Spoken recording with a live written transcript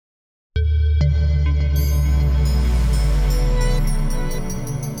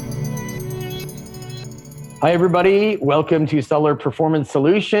Hi, everybody. Welcome to Seller Performance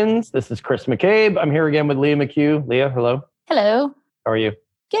Solutions. This is Chris McCabe. I'm here again with Leah McHugh. Leah, hello. Hello. How are you?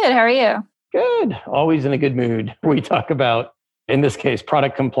 Good. How are you? Good. Always in a good mood. We talk about, in this case,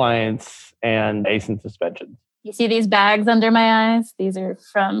 product compliance and ASIN suspensions. You see these bags under my eyes? These are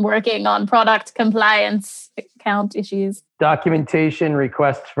from working on product compliance account issues. Documentation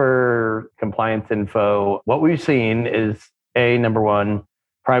requests for compliance info. What we've seen is number one,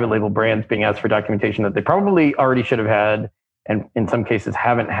 private label brands being asked for documentation that they probably already should have had, and in some cases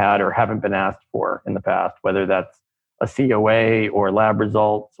haven't had or haven't been asked for in the past, whether that's a COA or lab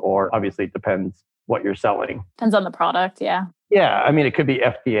results, or obviously it depends what you're selling. Depends on the product, yeah. Yeah, I mean, it could be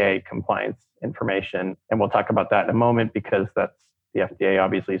FDA compliance information, and we'll talk about that in a moment because that's the FDA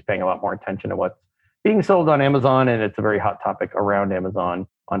obviously is paying a lot more attention to what's being sold on Amazon, and it's a very hot topic around Amazon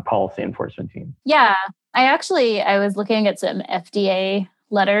on policy enforcement teams. Yeah, I was looking at some FDA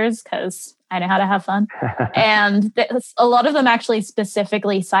letters because I know how to have fun. And a lot of them actually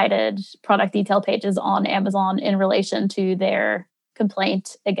specifically cited product detail pages on Amazon in relation to their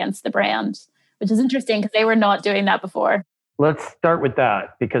complaint against the brand, which is interesting because they were not doing that before. Let's start with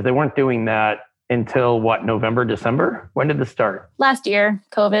that because they weren't doing that until what, November, December? When did this start? Last year,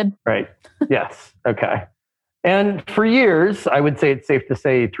 COVID. Right. Yes. Okay. And for years, I would say it's safe to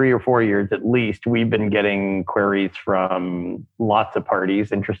say 3 or 4 years at least, we've been getting queries from lots of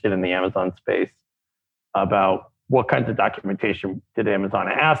parties interested in the Amazon space about what kinds of documentation did Amazon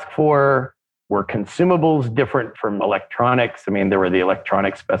ask for? Were consumables different from electronics? I mean, there were the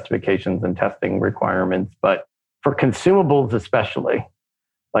electronic specifications and testing requirements, but for consumables especially,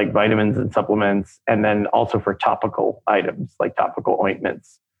 like vitamins and supplements, and then also for topical items like topical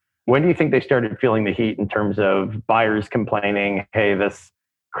ointments. When do you think they started feeling the heat in terms of buyers complaining, hey, this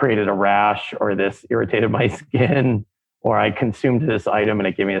created a rash, or this irritated my skin, or I consumed this item and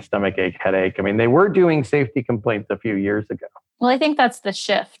it gave me a stomachache, headache? I mean, they were doing safety complaints a few years ago. Well, I think that's the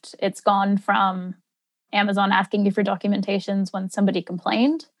shift. It's gone from Amazon asking you for documentations when somebody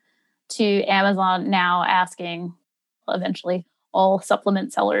complained to Amazon now asking, eventually, all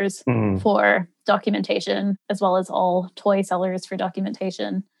supplement sellers for documentation, as well as all toy sellers for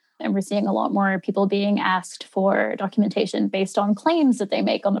documentation. And we're seeing a lot more people being asked for documentation based on claims that they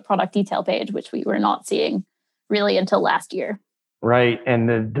make on the product detail page, which we were not seeing really until last year. Right. And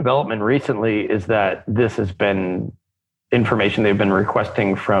the development recently is that this has been information they've been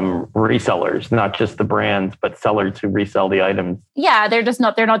requesting from resellers, not just the brands, but sellers who resell the items. Yeah, they're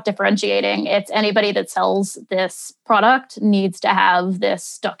not differentiating. It's anybody that sells this product needs to have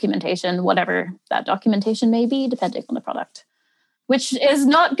this documentation, whatever that documentation may be, depending on the product. Which is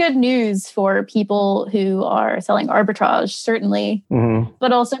not good news for people who are selling arbitrage, certainly,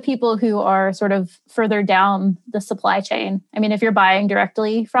 but also people who are sort of further down the supply chain. I mean, if you're buying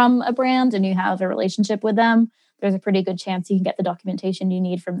directly from a brand and you have a relationship with them, there's a pretty good chance you can get the documentation you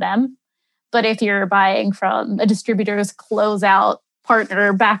need from them. But if you're buying from a distributor's closeout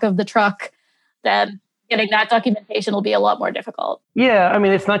partner back of the truck, then getting that documentation will be a lot more difficult. Yeah, I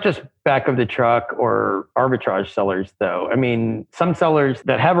mean, it's not just back of the truck or arbitrage sellers, though. I mean, some sellers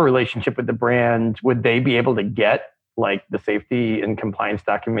that have a relationship with the brand, would they be able to get like the safety and compliance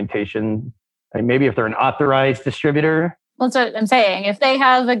documentation? I mean, maybe if they're an authorized distributor. Well, that's what I'm saying. If they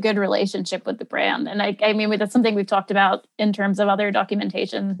have a good relationship with the brand, and I mean, that's something we've talked about in terms of other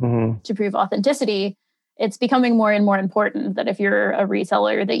documentation to prove authenticity, it's becoming more and more important that if you're a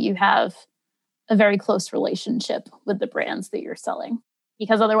reseller, that you have a very close relationship with the brands that you're selling,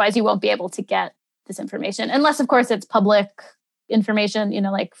 because otherwise you won't be able to get this information unless, of course, it's public information,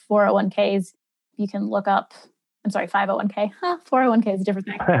 like 401ks. You can look up, 501k. 401k is a different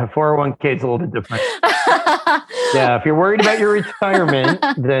thing. 401k is a little bit different. Yeah, if you're worried about your retirement,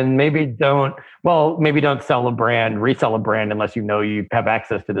 then maybe don't resell a brand unless you have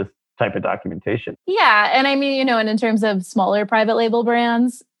access to this type of documentation. Yeah, and I mean, and in terms of smaller private label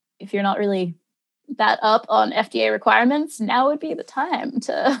brands, if you're not really that up on FDA requirements, now would be the time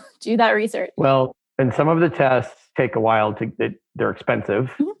to do that research. Well, and some of the tests take a while they're expensive.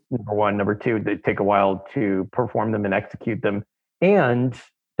 Number one. Number two, they take a while to perform them and execute them. And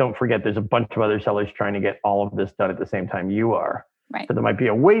don't forget, there's a bunch of other sellers trying to get all of this done at the same time you are. Right. So there might be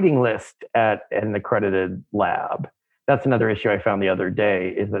a waiting list at an accredited lab. That's another issue I found the other day,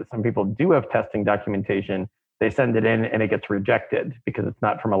 is that some people do have testing documentation. They send it in and it gets rejected because it's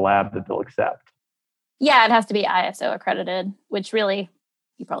not from a lab that they'll accept. Yeah, it has to be ISO accredited, which really,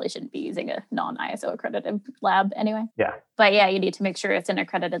 you probably shouldn't be using a non-ISO accredited lab anyway. Yeah. But yeah, you need to make sure it's an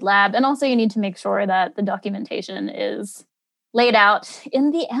accredited lab. And also you need to make sure that the documentation is laid out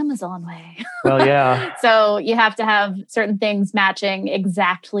in the Amazon way. Well, yeah. So you have to have certain things matching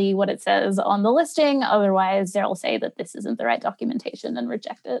exactly what it says on the listing. Otherwise, they'll say that this isn't the right documentation and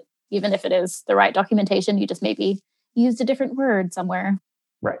reject it. Even if it is the right documentation, you just maybe used a different word somewhere.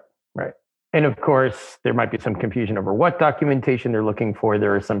 Right, right. And of course, there might be some confusion over what documentation they're looking for.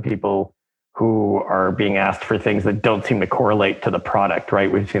 There are some people who are being asked for things that don't seem to correlate to the product,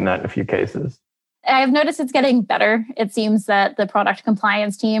 right? We've seen that in a few cases. I've noticed it's getting better. It seems that the product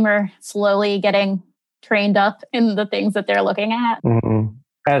compliance team are slowly getting trained up in the things that they're looking at. Mm-hmm.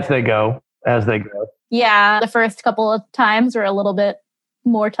 As they go. Yeah, the first couple of times were a little bit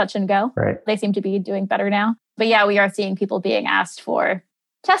more touch and go. Right. They seem to be doing better now. But yeah, we are seeing people being asked for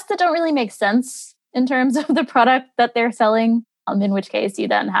tests that don't really make sense in terms of the product that they're selling. In which case you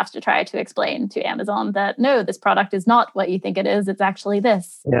then have to try to explain to Amazon that, no, this product is not what you think it is. It's actually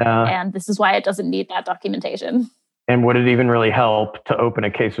this. Yeah. And this is why it doesn't need that documentation. And would it even really help to open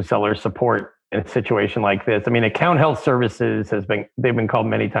a case with seller support in a situation like this? I mean, Account Health Services they've been called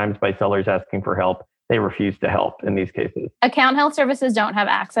many times by sellers asking for help. They refuse to help in these cases. Account Health Services don't have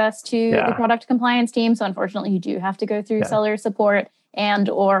access to the product compliance team. So unfortunately, you do have to go through seller support and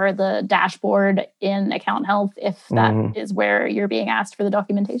or the dashboard in Account Health if that is where you're being asked for the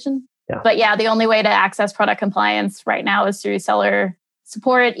documentation. Yeah. But yeah, the only way to access product compliance right now is through seller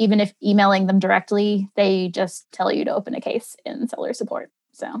support. Even if emailing them directly, they just tell you to open a case in seller support.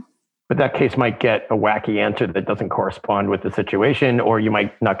 But that case might get a wacky answer that doesn't correspond with the situation, or you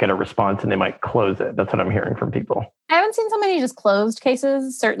might not get a response and they might close it. That's what I'm hearing from people. I haven't seen so many just closed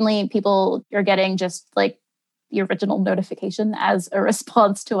cases. Certainly people are getting just like the original notification as a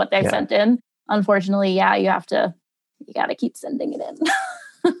response to what they sent in. Unfortunately, you got to keep sending it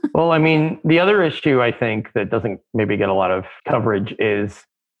in. Well, I mean, the other issue I think that doesn't maybe get a lot of coverage is,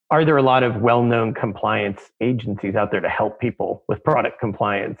 are there a lot of well-known compliance agencies out there to help people with product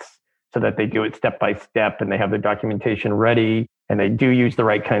compliance so that they do it step by step and they have their documentation ready and they do use the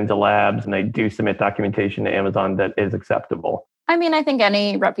right kinds of labs and they do submit documentation to Amazon that is acceptable? I mean, I think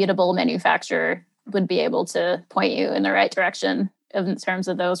any reputable manufacturer would be able to point you in the right direction in terms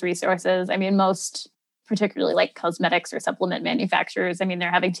of those resources. I mean, most, particularly like cosmetics or supplement manufacturers, I mean,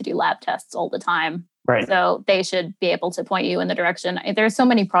 they're having to do lab tests all the time. Right. So they should be able to point you in the direction. There's so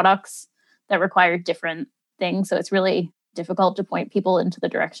many products that require different things. So it's really difficult to point people into the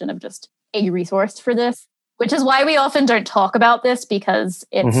direction of just a resource for this, which is why we often don't talk about this, because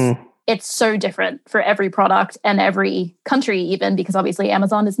it's so different for every product and every country, even because obviously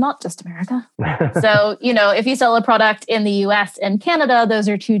Amazon is not just America. So, if you sell a product in the US and Canada, those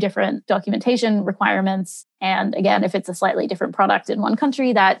are two different documentation requirements. And again, if it's a slightly different product in one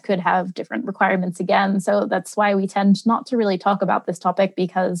country, that could have different requirements again. So that's why we tend not to really talk about this topic,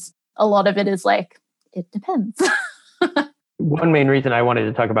 because a lot of it is like, it depends. One main reason I wanted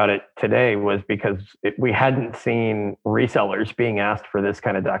to talk about it today was because we hadn't seen resellers being asked for this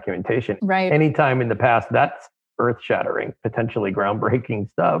kind of documentation. Right. Anytime in the past, that's earth-shattering, potentially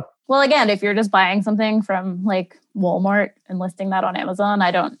groundbreaking stuff. Well, again, if you're just buying something from like Walmart and listing that on Amazon, I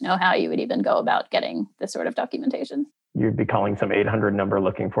don't know how you would even go about getting this sort of documentation. You'd be calling some 800 number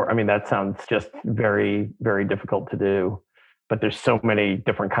looking for. I mean, that sounds just very, very difficult to do. But there's so many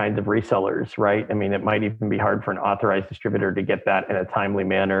different kinds of resellers, right? I mean, it might even be hard for an authorized distributor to get that in a timely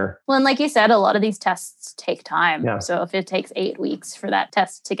manner. Well, and like you said, a lot of these tests take time. Yeah. So if it takes 8 weeks for that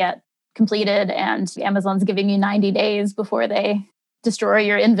test to get completed and Amazon's giving you 90 days before they destroy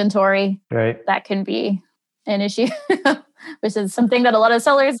your inventory, right, that can be an issue, which is something that a lot of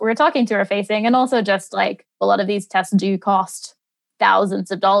sellers we're talking to are facing. And also just like a lot of these tests do cost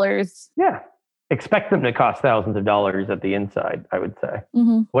thousands of dollars. Yeah. Expect them to cost thousands of dollars at the inside, I would say.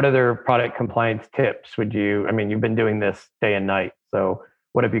 Mm-hmm. What other product compliance tips you've been doing this day and night. So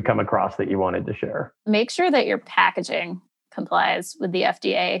what have you come across that you wanted to share? Make sure that your packaging complies with the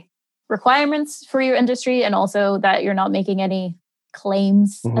FDA requirements for your industry, and also that you're not making any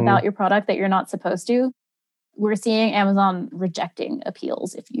claims about your product that you're not supposed to. We're seeing Amazon rejecting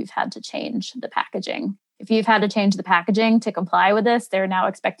appeals if you've had to change the packaging. If you've had to change the packaging to comply with this, they're now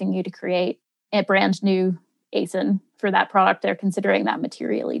expecting you to create a brand new ASIN for that product. They're considering that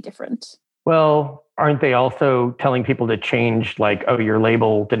materially different. Well, aren't they also telling people to change, like, oh, your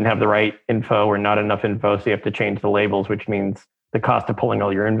label didn't have the right info or not enough info, so you have to change the labels, which means the cost of pulling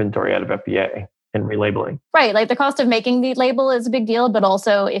all your inventory out of FBA and relabeling. Right. Like the cost of making the label is a big deal, but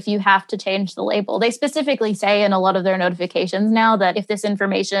also if you have to change the label, they specifically say in a lot of their notifications now that if this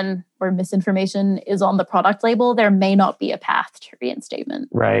information or misinformation is on the product label, there may not be a path to reinstatement.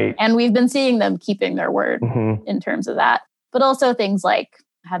 Right. And we've been seeing them keeping their word in terms of that. But also things like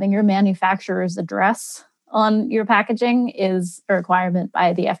having your manufacturer's address on your packaging is a requirement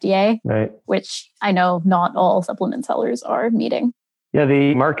by the FDA, right, which I know not all supplement sellers are meeting. Yeah,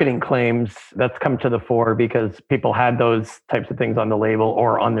 the marketing claims, that's come to the fore because people had those types of things on the label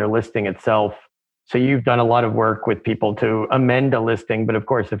or on their listing itself. So you've done a lot of work with people to amend a listing. But of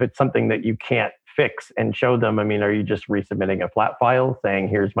course, if it's something that you can't fix and show them, I mean, are you just resubmitting a flat file saying,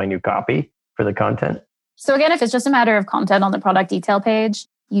 here's my new copy for the content? So again, if it's just a matter of content on the product detail page,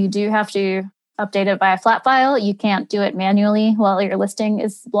 you do have to update it by a flat file. You can't do it manually while your listing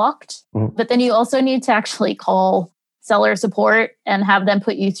is blocked. Mm-hmm. But then you also need to actually call seller support and have them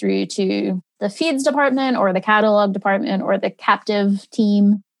put you through to the feeds department or the catalog department or the captive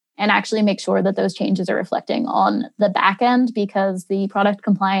team and actually make sure that those changes are reflecting on the back end, because the product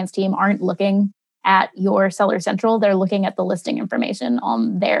compliance team aren't looking at your Seller Central. They're looking at the listing information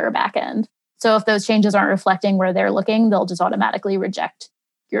on their back end. So if those changes aren't reflecting where they're looking, they'll just automatically reject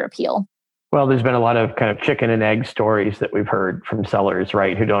your appeal. Well, there's been a lot of kind of chicken and egg stories that we've heard from sellers,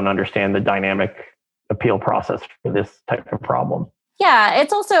 right, who don't understand the dynamic appeal process for this type of problem. Yeah,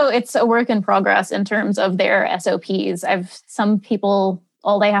 it's a work in progress in terms of their SOPs. Some people,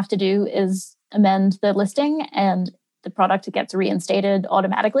 all they have to do is amend the listing and the product gets reinstated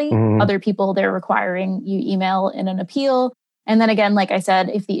automatically. Mm-hmm. Other people, they're requiring you email in an appeal. And then again, like I said,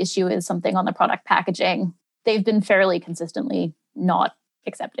 if the issue is something on the product packaging, they've been fairly consistently not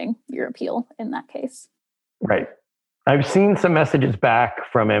accepting your appeal in that case. Right. I've seen some messages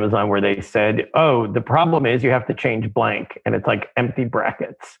back from Amazon where they said, oh, the problem is you have to change blank, and it's like empty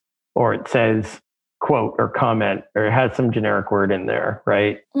brackets, or it says quote or comment, or it has some generic word in there,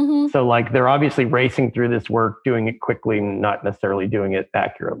 right? Mm-hmm. So like they're obviously racing through this work, doing it quickly, not necessarily doing it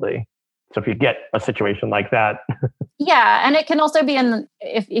accurately. So if you get a situation like that. Yeah, and it can also be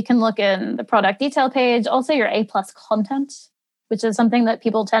if you can look in the product detail page, also your A+ content, which is something that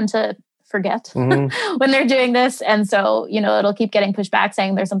people tend to forget mm-hmm. when they're doing this. And so, it'll keep getting pushed back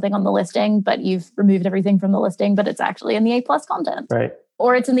saying there's something on the listing, but you've removed everything from the listing, but it's actually in the A+ content. Right.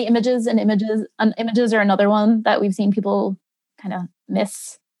 Or it's in the images, and images are another one that we've seen people kind of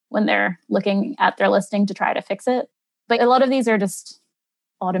miss when they're looking at their listing to try to fix it. But a lot of these are just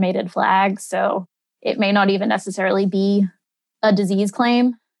automated flags. So it may not even necessarily be a disease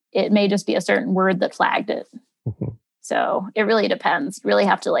claim. It may just be a certain word that flagged it. Mm-hmm. So it really depends. You really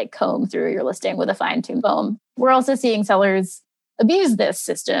have to comb through your listing with a fine-tooth comb. We're also seeing sellers abuse this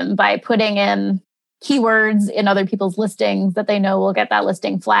system by putting in keywords in other people's listings that they know will get that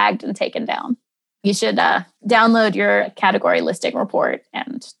listing flagged and taken down. You should download your category listing report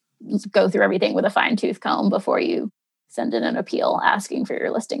and go through everything with a fine-tooth comb before you send in an appeal asking for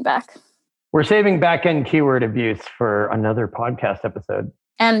your listing back. We're saving back-end keyword abuse for another podcast episode.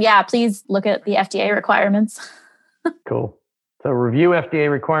 And yeah, please look at the FDA requirements. Cool. So review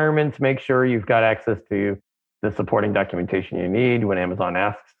FDA requirements, make sure you've got access to the supporting documentation you need when Amazon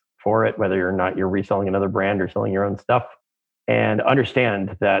asks for it, whether or not you're reselling another brand or selling your own stuff. And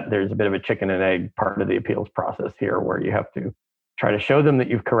understand that there's a bit of a chicken and egg part of the appeals process here, where you have to try to show them that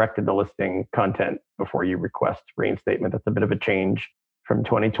you've corrected the listing content before you request reinstatement. That's a bit of a change from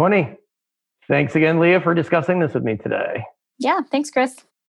 2020. Thanks again, Leah, for discussing this with me today. Yeah, thanks, Chris.